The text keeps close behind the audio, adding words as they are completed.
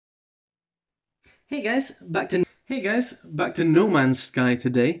Hey guys, back to No Man's Sky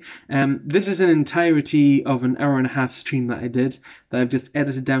today. This is an entirety of an hour and a half stream that I did that I've just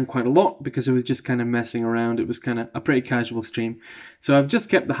edited down quite a lot because I was just kind of messing around. It was kind of a pretty casual stream. So I've just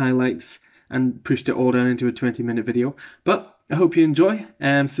kept the highlights and pushed it all down into a 20-minute video. But I hope you enjoy.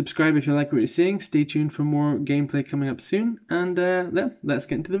 Subscribe if you like what you're seeing. Stay tuned for more gameplay coming up soon. And let's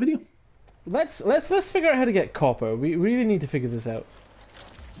get into the video. Let's figure out how to get copper. We really need to figure this out.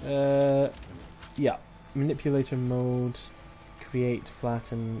 Yeah. Manipulator mode, create,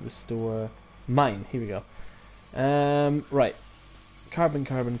 flatten, restore, mine. Here we go. Right. Carbon.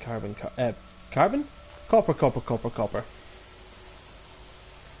 Carbon? Copper.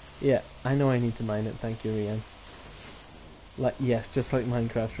 Yeah, I know I need to mine it. Thank you, Rian. Yes, just like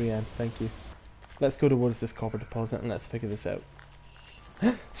Minecraft, Rian. Thank you. Let's go towards this copper deposit and let's figure this out.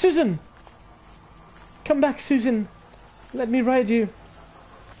 Susan! Come back, Susan! Let me ride you!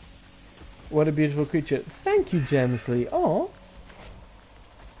 What a beautiful creature. Thank you, Gemsley. Oh.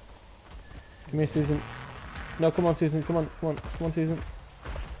 Come here, Susan. No, come on, Susan. Come on, Susan.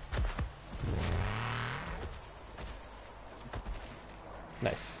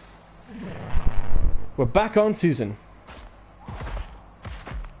 Nice. We're back on Susan.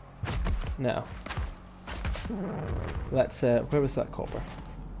 Now. Let's, where was that copper?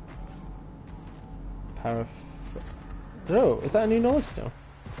 Oh, is that a new knowledge stone?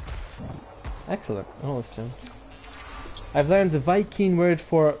 Excellent. Knowledge stone. I've learned the Viking word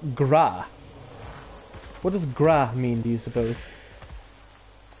for gra. What does gra mean, do you suppose?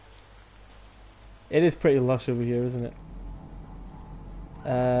 It is pretty lush over here, isn't it?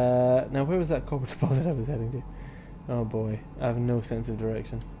 Now where was that copper deposit I was heading to? Oh boy, I have no sense of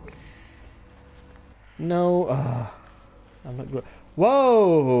direction. No, I'm not good.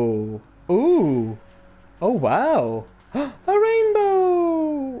 Whoa! Ooh! Oh wow! A rainbow!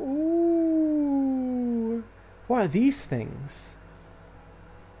 Ooh! What are these things?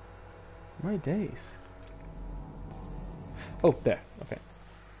 My days. Oh, there. Okay.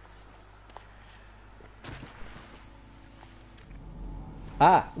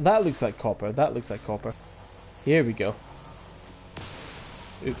 Ah, that looks like copper. That looks like copper. Here we go.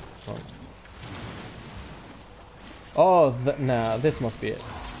 Oops. Oh, nah, this must be it.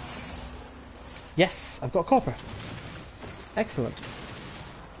 Yes, I've got copper. Excellent.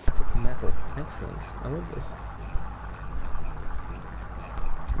 Metal. Excellent. I love this.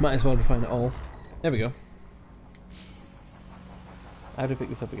 Might as well refine it all. There we go. I have to pick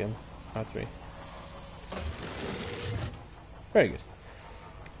this up again. R3. Very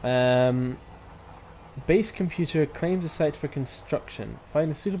good. Base computer claims a site for construction.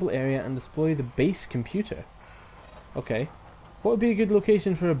 Find a suitable area and deploy the base computer. Okay. What would be a good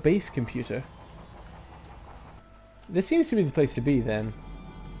location for a base computer? This seems to be the place to be then.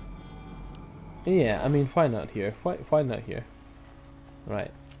 Yeah, I mean, why not here? Why not here?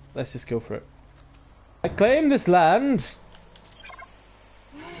 Right, let's just go for it. I claim this land!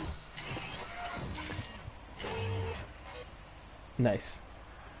 Nice.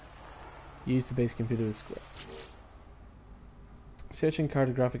 Use the base computer to square. Searching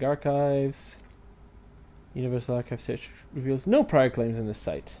cartographic archives. Universal Archive search reveals no prior claims on this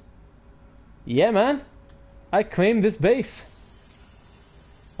site. Yeah, man! I claim this base.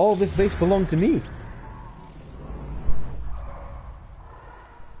 All this base belonged to me.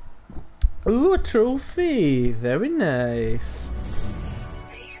 Ooh, a trophy. Very nice.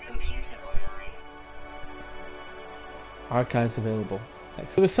 Base computer online. Archives available.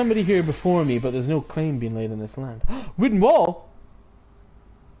 Excellent. There was somebody here before me, but there's no claim being laid on this land. Wooden wall.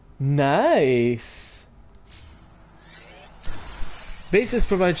 Nice. Bases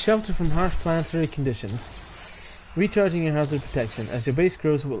provide shelter from harsh planetary conditions. Recharging your hazard protection. As your base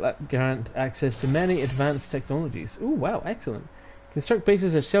grows, will grant access to many advanced technologies. Ooh, wow, excellent. Construct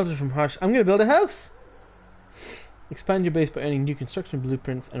bases as shelter from harsh... I'm going to build a house! Expand your base by earning new construction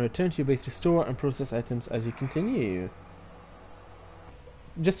blueprints and return to your base to store and process items as you continue.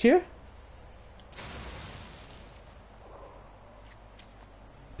 Just here?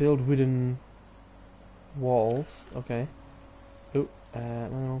 Build wooden walls. Okay. Oh, am I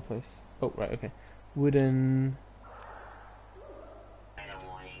in the wrong place? Oh, right, okay. Wooden...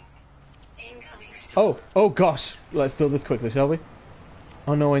 Oh gosh! Let's build this quickly, shall we?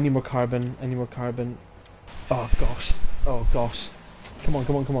 Oh no, I need more carbon. I need more carbon. Oh gosh. Oh gosh. Come on.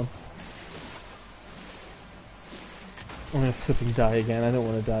 I'm gonna flipping die again. I don't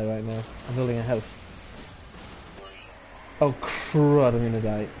want to die right now. I'm building a house. Oh crud, I'm gonna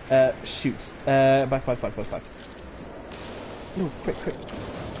die. Shoot. Back. No, quick.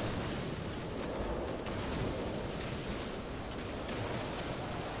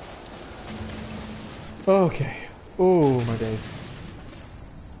 Okay. Oh my days.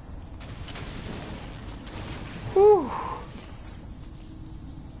 Whew.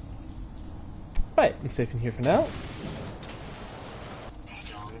 Right, I'm safe in here for now.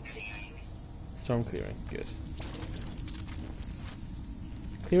 Storm clearing. Storm clearing, good.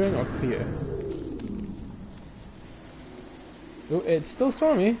 Clearing or clear? Oh, it's still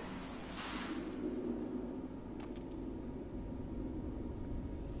stormy.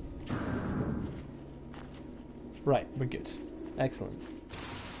 Right, we're good. Excellent.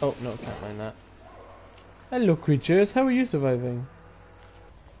 Oh, no, can't mind that. Hello, creatures. How are you surviving?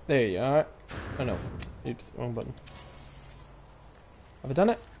 There you are. Oh, no. Oops, wrong button. Have I done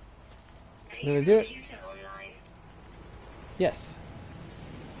it? Did I do it? Computer online. Yes.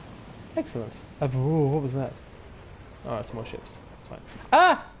 Excellent. Oh, what was that? Oh, it's more ships. It's fine.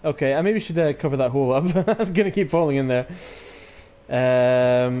 Ah! Okay, I maybe should cover that hole up. I'm gonna keep falling in there.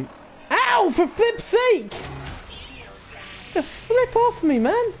 Ow! For flip's sake! The flip off me,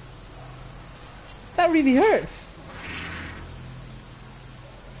 man! That really hurts.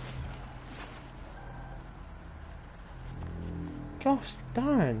 Gosh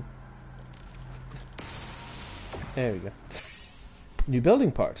darn. There we go. New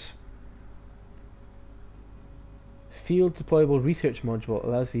building parts. Field deployable research module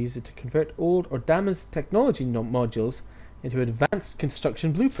allows the user to convert old or damaged technology modules into advanced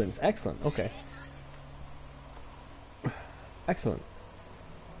construction blueprints. Excellent. Okay. Excellent.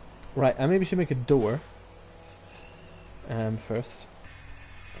 Right, I maybe should make a door. First.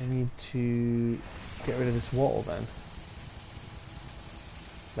 I need to get rid of this wall then.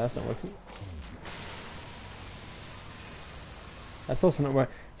 That's not working. That's also not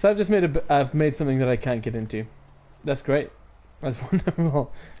working. So I've just I've made something that I can't get into. That's great. That's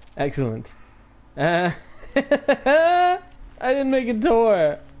wonderful. Excellent. I didn't make a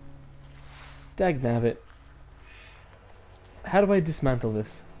door. Dagnabbit. How do I dismantle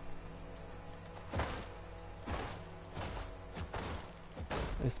this?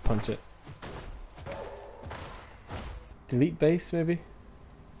 Just punch it. Delete base, maybe?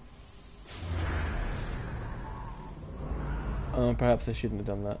 Perhaps I shouldn't have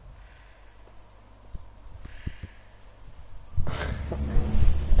done that.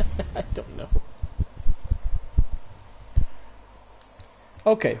 I don't know.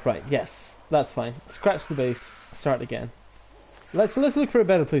 Okay, right, yes. That's fine. Scratch the base. Start again. Let's look for a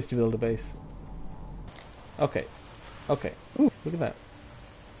better place to build a base. Okay. Okay. Ooh, look at that.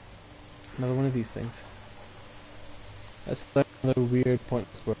 Another one of these things. That's another weird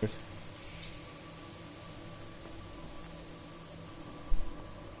pointless word.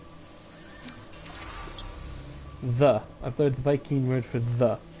 The. I've learned the Viking word for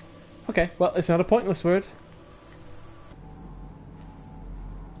the. Okay, well, it's not a pointless word.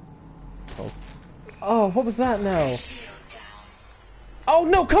 Oh. Oh, what was that now? Oh,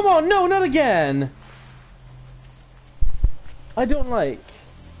 no, come on! No, not again! I don't like.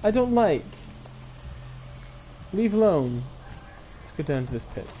 Leave alone. Let's go down to this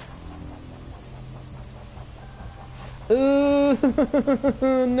pit. No,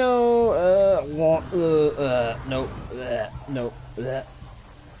 no.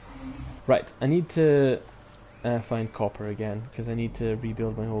 Right, I need to find copper again, because I need to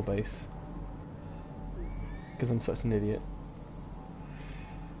rebuild my whole base. Because I'm such an idiot.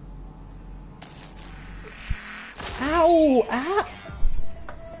 Ow! Ah!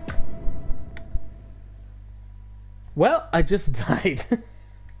 Well, I just died.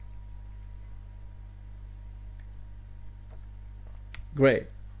 Great.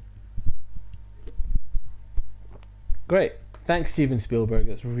 Great. Thanks, Steven Spielberg.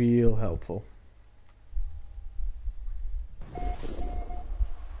 That's real helpful.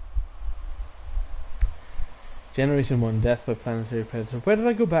 Generation 1, Death by Planetary Predator. Where did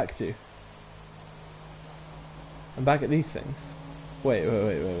I go back to? I'm back at these things. Wait.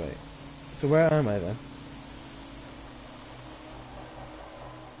 So where am I then?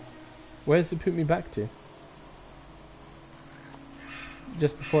 Where does it put me back to?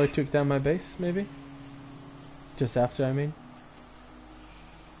 Just before I took down my base, maybe? Just after, I mean.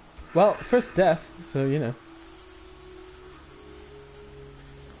 Well, first death, so you know.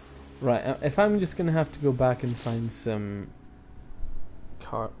 Right, if I'm just gonna have to go back and find some...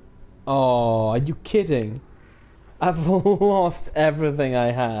 Oh, are you kidding? I've lost everything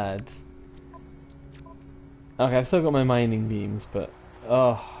I had. Okay, I've still got my mining beams, but...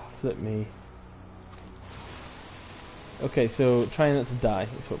 Oh, flip me. Okay, so try not to die,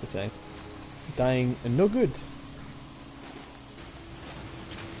 is what we're saying. Dying and no good.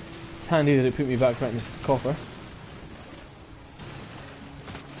 It's handy that it put me back right in this copper.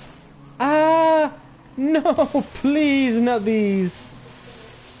 Ah! No, please, not these.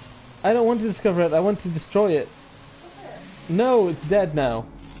 I don't want to discover it. I want to destroy it. No, it's dead now.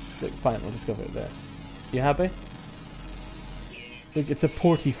 Look, fine, I'll discover it there. You happy? Look, it's a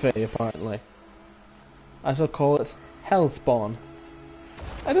Portifay, apparently. I shall call it Hellspawn.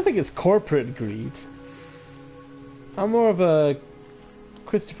 I don't think it's corporate greed. I'm more of a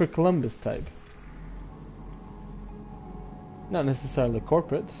Christopher Columbus type. Not necessarily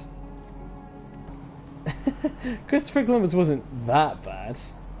corporate. Christopher Columbus wasn't that bad.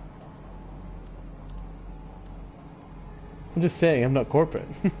 I'm just saying, I'm not corporate.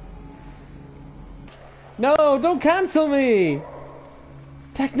 No, don't cancel me!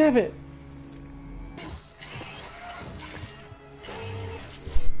 Taknabbit!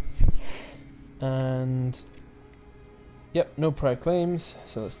 And... Yep, no prior claims,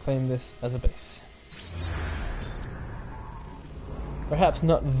 so let's claim this as a base. Perhaps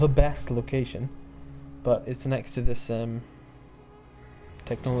not the best location, but it's next to this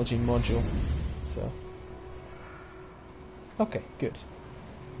technology module, so... Okay, good.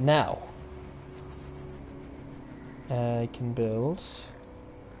 Now, I can build...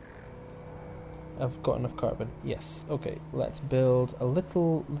 I've got enough carbon. Yes, okay, let's build a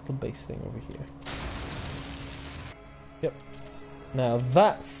little base thing over here. Yep. Now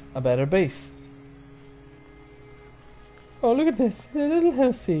that's a better base. Oh, look at this, a little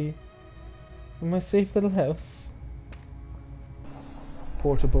housey. My safe little house.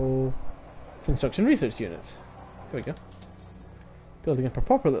 Portable construction research units. Here we go. Building up a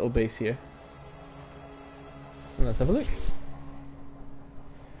proper little base here. And let's have a look.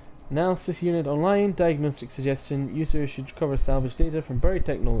 Analysis unit online. Diagnostic suggestion. User should recover salvage data from buried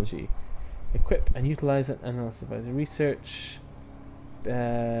technology. Equip and utilize it. Analysis advisor research.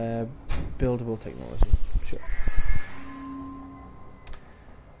 Buildable technology. Sure.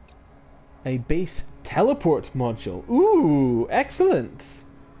 A base teleport module. Ooh, excellent!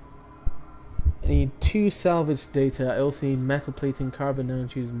 I need 2 salvage data. I also need metal plating, carbon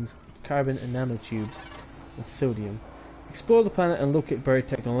nanotubes, carbon and nanotubes, and sodium. Explore the planet and locate buried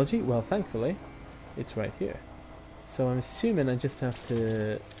technology. Well, thankfully, it's right here. So I'm assuming I just have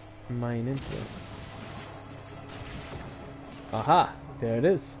to mine into it. Aha! There it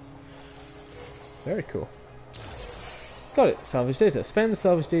is. Very cool. Got it. Salvage data. Spend the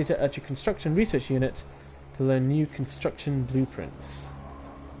salvage data at your construction research unit to learn new construction blueprints.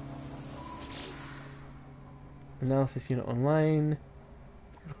 Analysis unit online.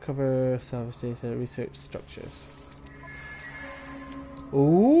 Recover salvage data. Research structures.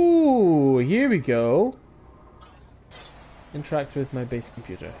 Ooh, here we go. Interact with my base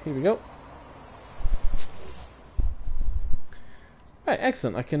computer. Here we go. Right,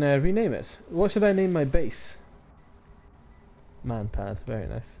 excellent. I can rename it. What should I name my base? Manpad. Very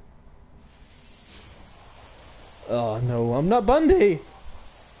nice. Oh no, I'm not Bundy!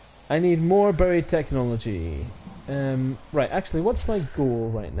 I need more buried technology. Right, actually, what's my goal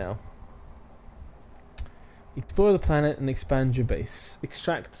right now? Explore the planet and expand your base.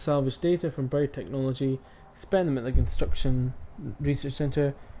 Extract salvage data from buried technology. Spend them at the construction research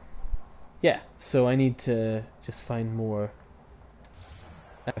center. Yeah, so I need to just find more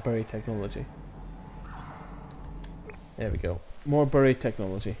buried technology. There we go. More buried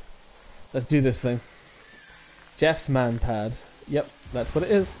technology. Let's do this thing. Jeff's Manpad. Yep, that's what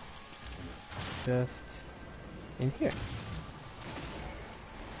it is. Just in here.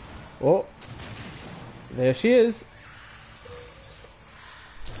 Oh, there she is.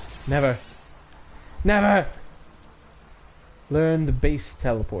 Never. Never! Learn the base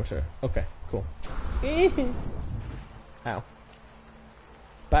teleporter. Okay, cool. Ow.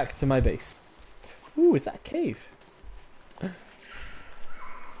 Back to my base. Ooh, is that a cave?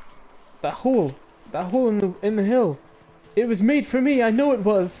 That hole in the hill. It was made for me. I know it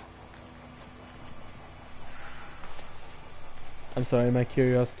was. I'm sorry, my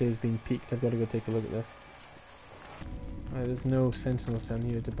curiosity is being piqued. I've got to go take a look at this. Right, there's no sentinels down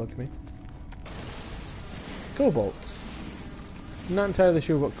here to bug me. Cobalt. I'm not entirely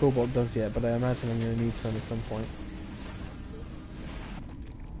sure what cobalt does yet, but I imagine I'm going to need some at some point.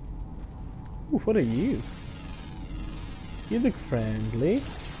 Ooh, what are you? You look friendly.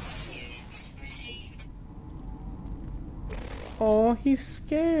 Oh, he's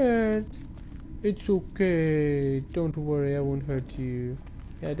scared. It's okay. Don't worry, I won't hurt you.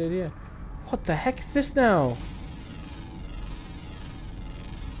 Yeah, I did, yeah. What the heck is this now?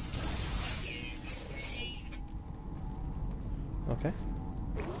 Okay.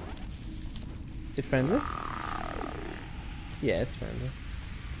 It's friendly? Yeah, it's friendly.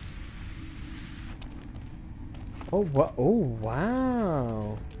 Oh, what? Oh,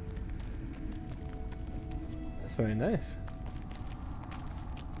 wow. That's very nice.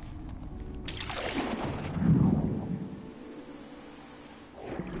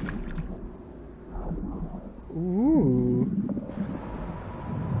 Ooh.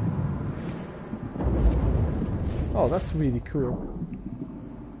 Oh, that's really cool.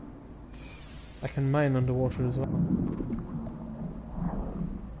 I can mine underwater as well.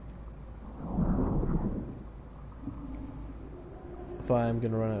 If I am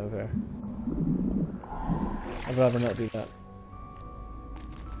gonna run out of air. I'd rather not do that.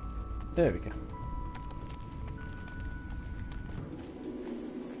 There we go.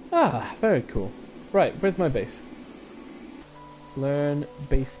 Ah, very cool. Right, where's my base? Learn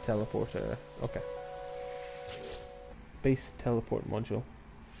base teleporter. Okay. Base teleport module.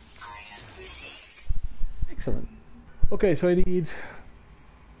 Excellent. Okay, so I need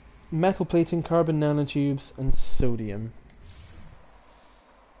metal plating, carbon nanotubes, and sodium.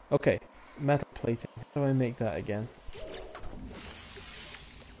 Okay, metal plating. How do I make that again?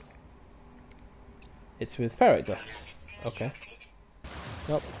 It's with ferrite dust. Okay.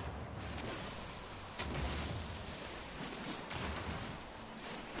 Nope.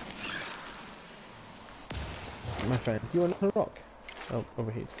 My friend, you are not a rock. Oh,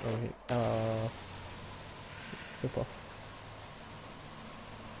 overheat, overheat. Flip off.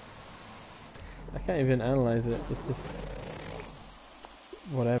 I can't even analyze it, it's just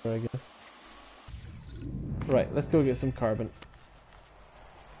whatever, I guess. Right, let's go get some carbon.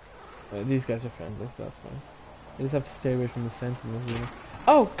 These guys are friendly, so that's fine. I just have to stay away from the sentinels, you know.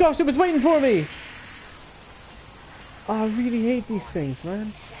 Oh gosh, it was waiting for me! Oh, I really hate these things,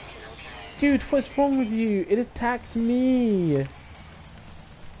 man. Dude, what's wrong with you? It attacked me!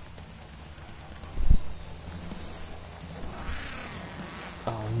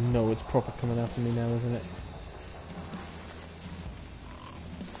 Oh no, it's proper coming after me now, isn't it?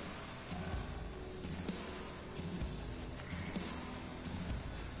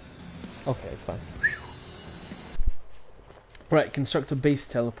 Okay, it's fine. Right, construct a base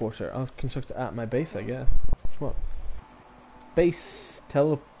teleporter. I'll construct it at my base, I guess. What? Base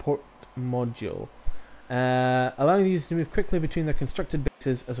teleport module. Allowing the user to move quickly between their constructed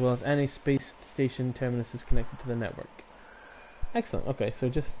bases as well as any space station terminus is connected to the network. Excellent. Okay, so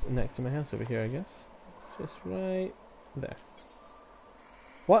just next to my house over here, I guess. It's just right there.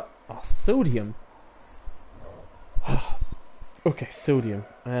 What? Oh, sodium. Okay, sodium.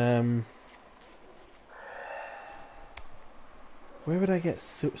 Where would I get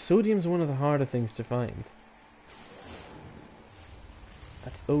sodium's one of the harder things to find.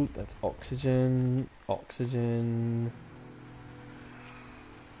 That's that's oxygen, oxygen,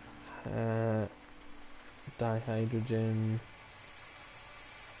 dihydrogen.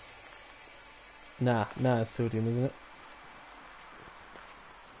 Nah, it's sodium, isn't it?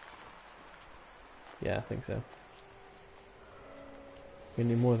 Yeah, I think so. We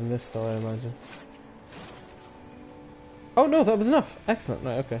need more than this though, I imagine. Oh no, that was enough! Excellent,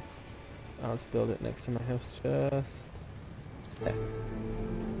 right, okay. Let's build it next to my house just there.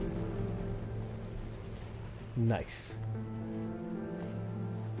 Nice.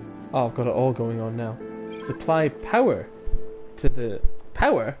 Oh, I've got it all going on now. Supply power to the...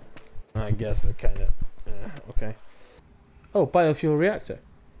 Power? I guess it kinda... okay. Oh, biofuel reactor.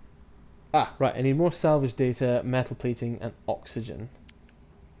 Ah, right, I need more salvage data, metal plating, and oxygen.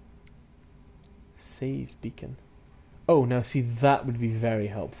 Save beacon. Oh, now see, that would be very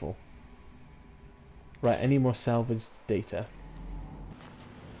helpful. Right, I need more salvage data.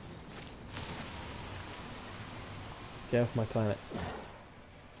 Get off my planet.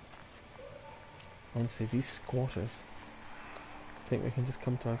 Honestly, these squatters. I think we can just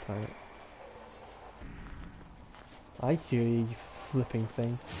come to my planet. I hear you, you flipping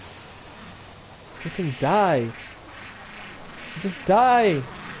thing. Flipping die! Just die!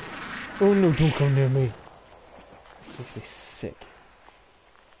 Oh no, don't come near me! Makes me sick.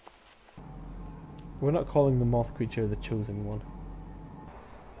 We're not calling the moth creature the chosen one.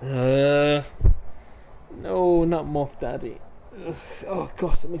 No, not moth daddy. Ugh. Oh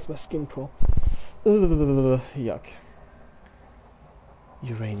gosh, it makes my skin crawl. Ugh, yuck.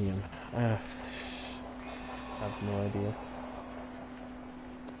 Uranium. I have no idea.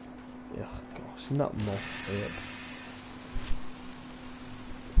 Ugh, gosh, not moth syrup.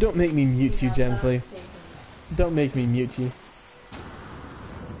 Don't make me mute you, Gemsley. Don't make me mute you.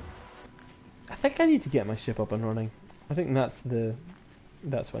 I think I need to get my ship up and running. I think that's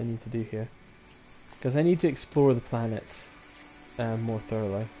what I need to do here. Because I need to explore the planets more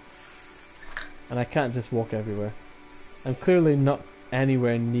thoroughly. And I can't just walk everywhere. I'm clearly not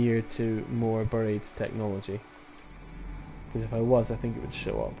anywhere near to more buried technology. Because if I was, I think it would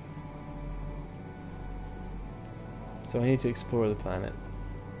show up. So I need to explore the planet.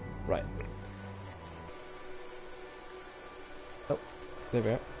 Right. Oh, there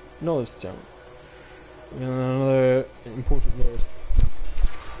we are. Knowledge jump. Another important word.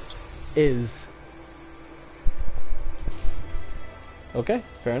 Is. Okay,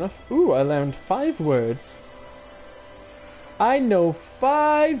 fair enough. Ooh, I learned 5 words. I know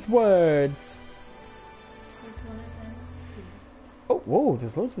 5 words! What's one of them? Please. Oh, whoa,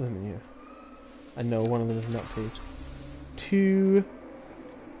 there's loads of them in here. I know one of them is not please. 2.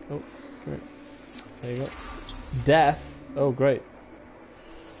 Oh, come here. There you go. Death. Oh, great.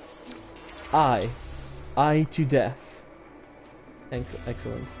 I to death.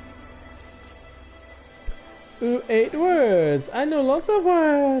 Excellent. Ooh, 8 words. I know lots of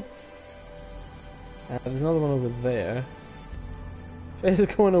words. There's another one over there. Should I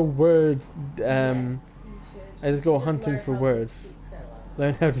just go on a word? Yes, you should. I just go Just hunting learn for how to words. speak, fella.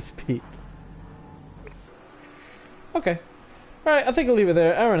 Learn how to speak. Okay. Alright, I think I'll leave it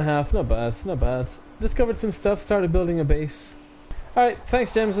there. Hour and a half. Not bad. Not bad. Discovered some stuff. Started building a base. Alright,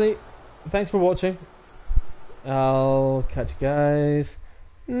 thanks, Gemsley. Thanks for watching. I'll catch you guys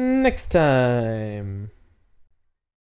next time.